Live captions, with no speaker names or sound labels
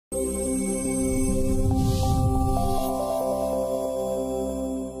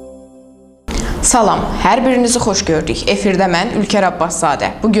Salam, hər birinizi xoş gördük. Efirdə mən Ülkər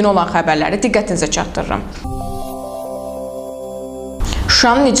Abbaszadə. Bugün olan xəbərləri diqqətinizə çatdırıram.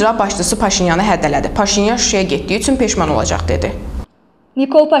 Şuşanın icra başçısı Paşinyanı hədələdi. Paşinyan Şuşaya getdiyi üçün peşman olacaq dedi.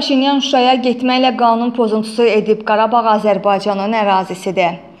 Nikol Paşinyan Şuşaya getməklə qanun pozuntusu edib. Qarabağ Azərbaycanın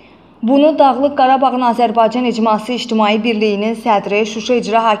ərazisidir. Bunu Dağlıq Qarabağın Azərbaycan İcması İctimai Birliyinin sədri, Şuşa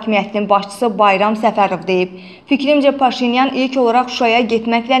İcra Hakimiyyətinin başçısı Bayram Səfərov deyib. Fikrimcə Paşinyan ilk olaraq Şuşaya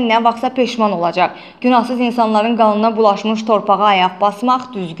getməklə nə vaxtsa peşman olacaq. Günahsız insanların qanına bulaşmış torpağa ayaq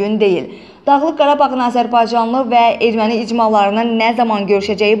basmaq düzgün deyil. Dağlıq Qarabağın Azərbaycanlı və erməni icmalarının nə zaman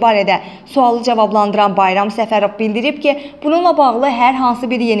görüşəcəyi barədə sualı cavablandıran Bayram Səfərov bildirib ki, bununla bağlı hər hansı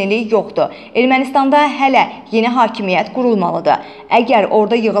bir yenilik yoxdur. Ermənistanda hələ yeni hakimiyyət qurulmalıdır. Əgər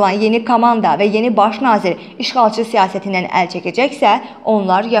orada yığılan yeni komanda və yeni baş nazir işğalçı siyasətindən əl çəkəcəksə,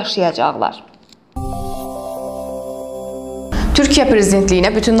 onlar yaşayacaqlar. Türkiyə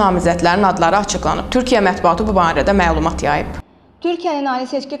Prezidentliyinə bütün namizədlərin adları açıqlanıb. Türkiyə mətbuatı bu barədə məlumat yayıb. Türkiyənin Ali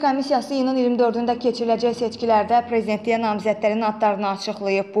Seçki Komissiyası iyunun 24-də keçiriləcək seçkilərdə prezidentliyə namizədlərin adlarını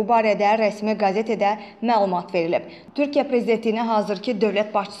açıqlayıb. Bu barədə rəsmi qəzetədə məlumat verilib. Türkiyə Prezidentliyinə hazırki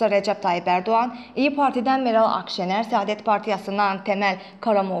dövlət başçısı Rəcəb Tayyib Erdoğan, İyi Partidən Meral Akşener, Səadət Partiyasından Təməl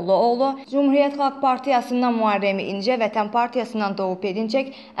Karamollaoğlu, Cumhuriyyət Xalq Partiyasından Muharrem İnce, Vətən Partiyasından Doğu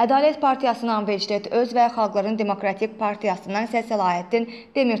Perinçek, Ədalət Partiyasından Vecdet Öz və Xalqların Demokratik Partiyasından isə Səlahiddin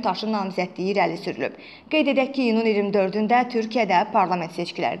Demirtaşın namizədliyi irəli sürülüb. Qeyd edək ki, iyunun 24-də Türkiyədə parlament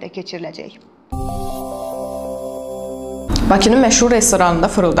seçkiləri də keçiriləcək. Bakının məşhur restoranında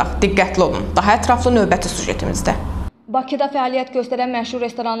fırıldaq. Diqqətli olun. Daha ətraflı növbəti süjetimizdə. Bakıda fəaliyyət göstərən məşhur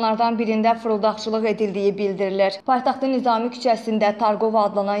restoranlardan birində fırıldaqçılıq edildiyi bildirilir. Paytaxtın Nizami küçəsində Targov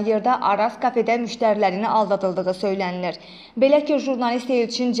adlanan yerdə Aras kafedə müştərilərini aldadıldığı söylənilir. Belə ki, jurnalist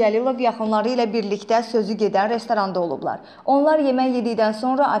Elçin Cəlilov yaxınları ilə birlikdə sözü gedən restoranda olublar. Onlar yemək yedikdən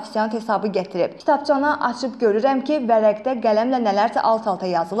sonra ofisiant hesabı gətirib. Kitabçanı açıb görürəm ki, vərəqdə qələmlə nələrsə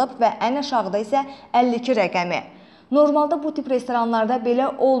alt-alta yazılıb və ən aşağıda isə 52 rəqəmi. Normalda bu tip restoranlarda belə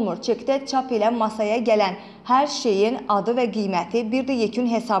olmur. Çekdə çap ilə masaya gələn hər şeyin adı və qiyməti, bir də yekun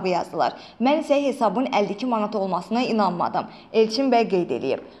hesabı yazılır. Mən isə hesabın 52 manat olmasına inanmadım. Elçin bəy qeyd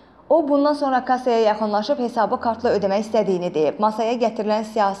edib. O, bundan sonra kasaya yaxınlaşıb hesabı kartla ödəmək istədiyini deyib. Masaya gətirilən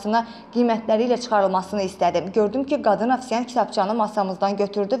siyahısını qiymətləri ilə çıxarılmasını istədim. Gördüm ki, qadın ofisiant kitabçanı masamızdan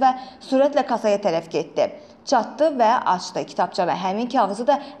götürdü və sürətlə kasaya tərəf getdi. Çatdı və açdı kitabçanı. Həmin kağızı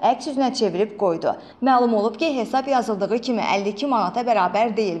da əks üzünə çevirib qoydu. Məlum olub ki, hesab yazıldığı kimi 52 manata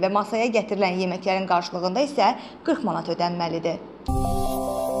bərabər deyil və masaya gətirilən yeməklərin qarşılığında isə 40 manat ödənməlidir.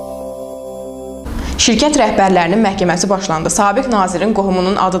 Şirkət rəhbərlərinin məhkəməsi başlandı. Sabiq nazirin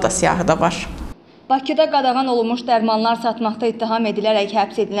qohumunun adı da siyahıda var. Bakıda qadağan olunmuş dərmanlar satmaqda ittiham edilərək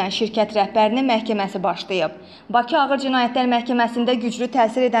həbs edilən şirkət rəhbərinin məhkəməsi başlayıb. Bakı Ağır Cinayətlər Məhkəməsində güclü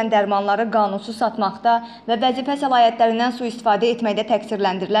təsir edən dərmanları qanunsuz satmaqda və vəzifə səlahiyyətlərindən sui-istifadə etməkdə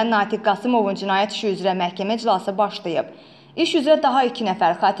təqsirləndirilən Natiq Qasımovun cinayət işi üzrə məhkəmə iclası başlayıb. İş üzrə daha 2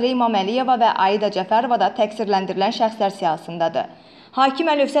 nəfər Xatirə İmaməliyeva və Aida Cəfərova da təqsirləndirilən şəxslər siyahısındadır. Hakim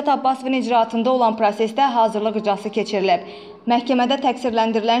Əlövsət Abbasovun icraatında olan prosesdə hazırlıq icrası keçirilib. Məhkəmədə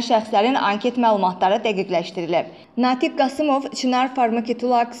təqsirləndirilən şəxslərin anket məlumatları dəqiqləşdirilib. Natiq Qasımov Çınar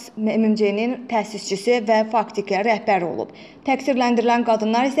Farmakitulax MMC-nin təsisçisi və faktikə rəhbəri olub. Təqsirləndirilən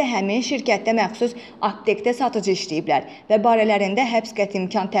qadınlar isə həmin şirkətdə məxsus aptekdə satıcı işləyiblər və barələrində həbs qəti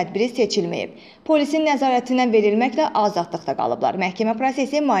imkan tədbiri seçilməyib. Polisin nəzarətindən verilməklə azadlıqda qalıblar. Məhkəmə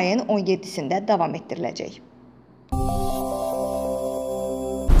prosesi mayın 17-sində davam etdiriləcək.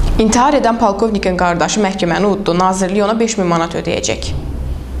 İntihar edən polkovnikin qardaşı məhkəməni uddu. Nazirlik ona 5000 manat ödəyəcək.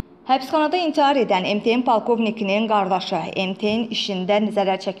 Həbsxanada intihar edən MTN polkovnikinin qardaşı, MTN işində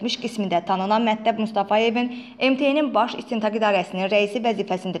zərər çəkmiş qismində tanınan Mətləb Mustafayevin MTN-nin baş istintaq idarəsinin rəisi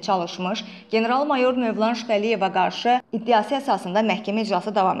vəzifəsində çalışmış general-mayor Mövlan Şüxəliyeva qarşı iddiası əsasında məhkəmə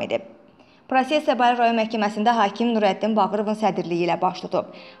icrası davam edib. Proses Səbail rayon məhkəməsində hakim Nurəddin Bağırovun sədrliyi ilə baş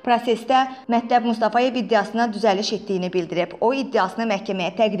tutub. Prosesdə Mətləb Mustafayev iddiasına düzəliş etdiyini bildirib. O iddiasını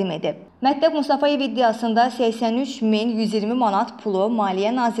məhkəməyə təqdim edib. Mətləb Mustafayev iddiasında 83.120 manat pulu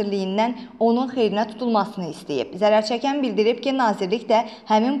Maliyyə Nazirliyindən onun xeyrinə tutulmasını istəyib. Zərər çəkən bildirib ki, nazirlik də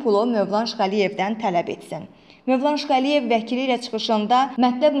həmin pulu Mövlan Şüxəliyevdən tələb etsin. Mövlan Şüxəliyev vəkili ilə çıxışında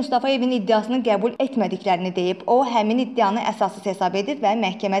Mətləb Mustafayevin iddiasını qəbul etmədiklərini deyib. O, həmin iddianı əsassız hesab edib və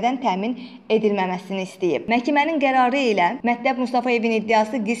məhkəmədən təmin edilməməsini istəyib. Məhkəmənin qərarı ilə Mətləb Mustafayevin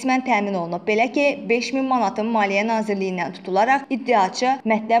iddiası qismən təmin olunub. Belə ki, 5000 manatın Maliyyə Nazirliyindən tutularaq iddiaçı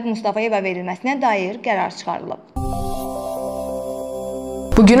Mətləb Mustafayeva verilməsinə dair qərar çıxarılıb.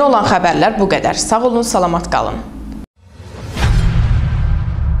 Bugün olan xəbərlər bu qədər. Sağ olun, salamat qalın.